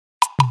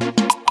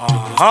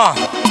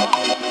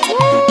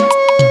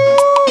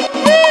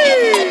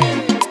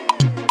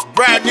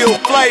Brand new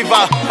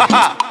flavor.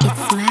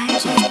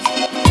 It's magic.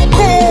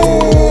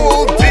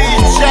 Cool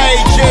DJ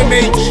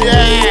Jimmy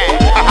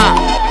Jatt.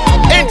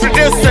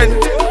 Introducing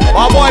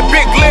my boy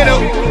bigLITTLE.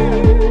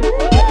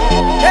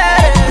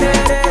 Hey.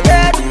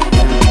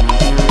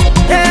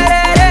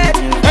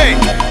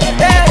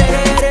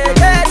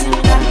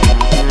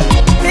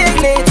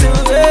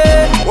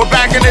 We're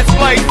back in this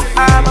place.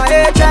 I'm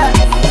Ayato.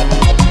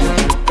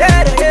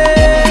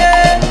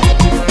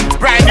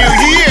 Brand new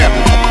year.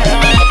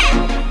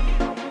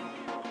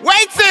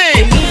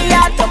 Waiting.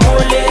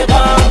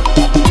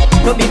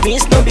 No be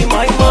beans, no be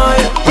my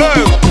mind.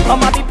 All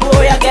my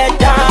people, ya get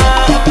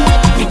down.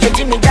 DJ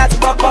Jimmy Jatt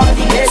pop up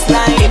the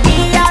baseline.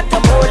 Me at the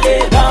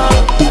Molegan.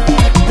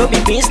 No be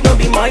beans, no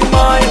be my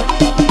mind.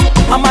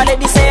 All my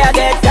ladies say I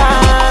get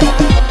down.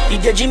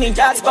 DJ Jimmy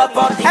Jatt pop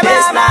up the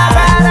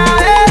baseline.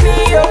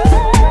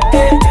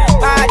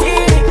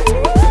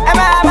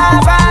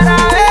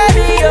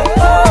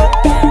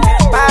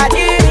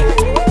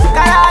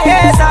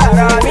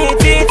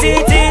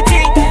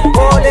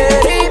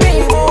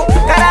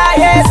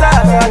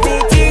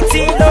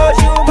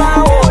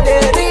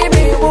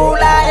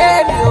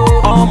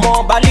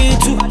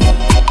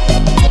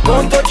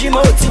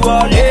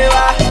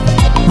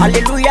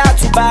 Hallelujah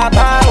to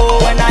Baba, oh.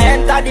 When I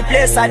enter the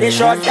place, I dey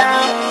shut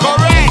down.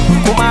 Correct.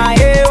 Kuma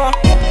ewa,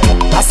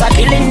 as I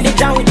killing the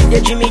jam with the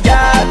Jimmy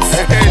Jatt.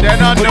 They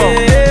don't know.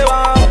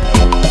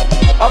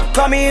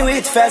 Upcoming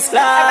with first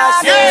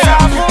class. Yeah.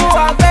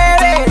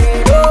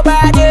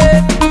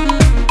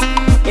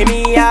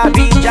 Emi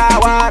abija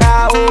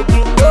wara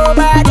ogun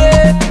nobody.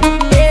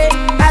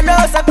 I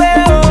know sakwe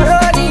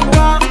orodi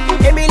wa.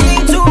 Emi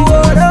litu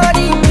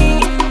orodi mi.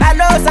 I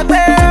know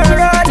sakwe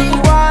orodi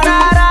wa.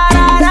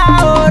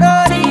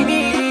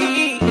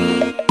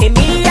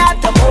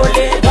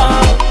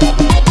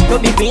 No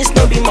be beans,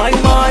 no be my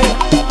mind.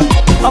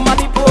 All my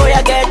people,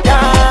 ya get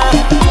down.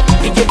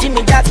 DJ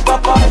Jimmy Jatt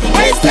pop up the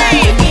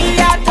baseline. Me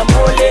at the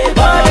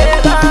Molegan.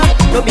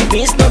 No be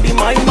beans, no be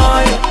my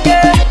mind.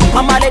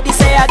 All my ladies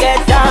say I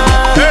get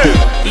down.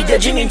 DJ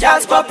Jimmy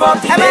Jatt pop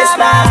up the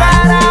baseline.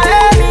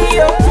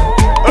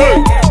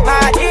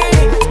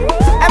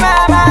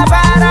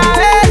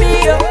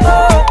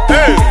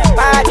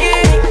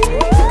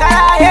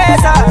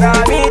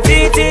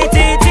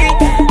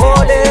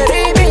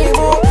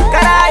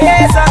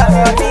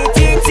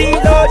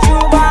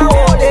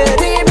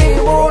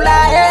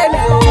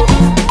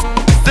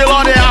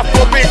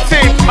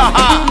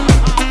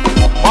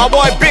 My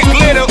boy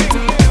bigLITTLE,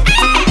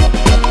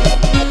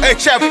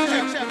 HF,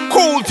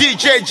 cool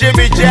DJ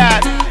Jimmy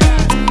Jatt.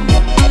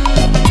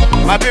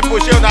 My people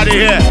show not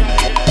here.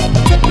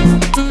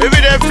 If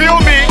they feel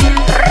me,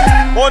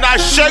 on a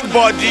shake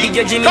body.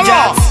 DJ Jimmy Come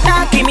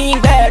Jatt, give me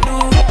bedu.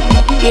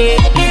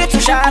 Yeah,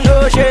 it's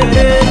shallow shade.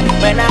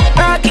 When I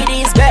rock it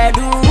is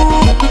bedu.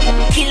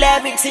 Kill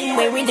everything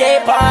when we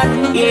depart.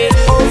 Yeah,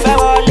 over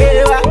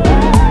walewa,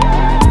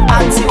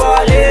 anti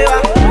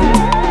walewa,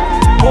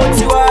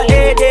 moti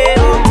walede.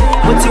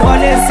 Moti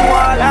wale si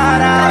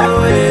walara.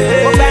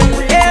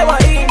 Obengule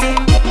warini,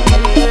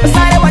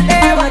 osare wale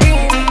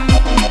warini.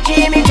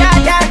 Jimmy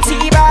Jatt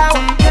tiba,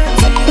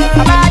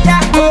 abaja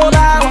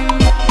koba.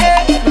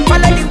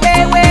 Follow the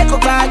way go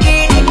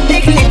bagini.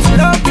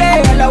 bigLITTLE play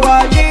hello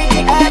wajini.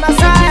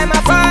 Emma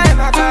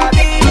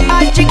kabi. I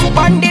chick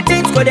on the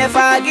beat go de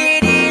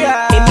fagini.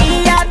 Emi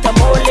at the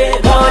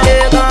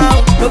Molegan.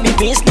 No be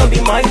beans, no be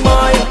my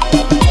mind.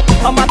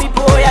 All my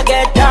people ya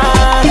get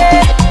down.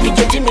 DJ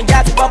Jimmy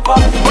Jatt pop up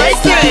the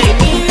baseline.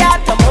 Me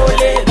at the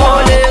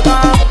Molegan.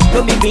 No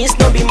be beans,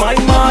 no be my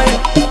mind.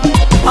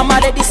 All my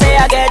ladies say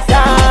I get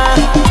down.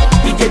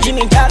 DJ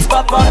Jimmy Jatt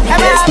pop up the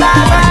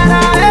baseline.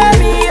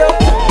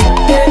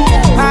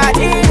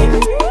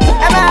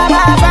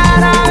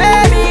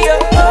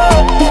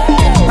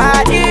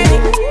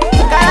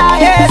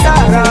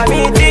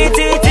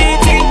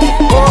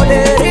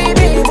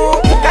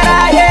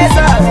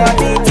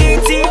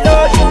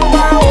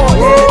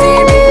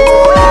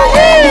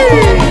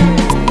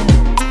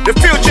 The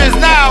future is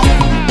now.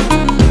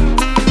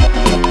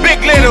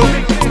 bigLITTLE,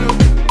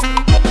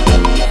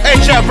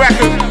 HF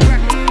record,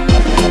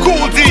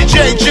 cool DJ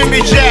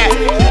Jimmy Jatt.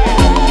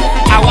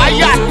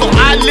 Ayato,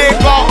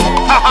 Ayato.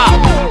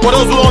 For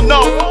those who don't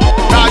know,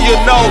 now you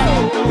know.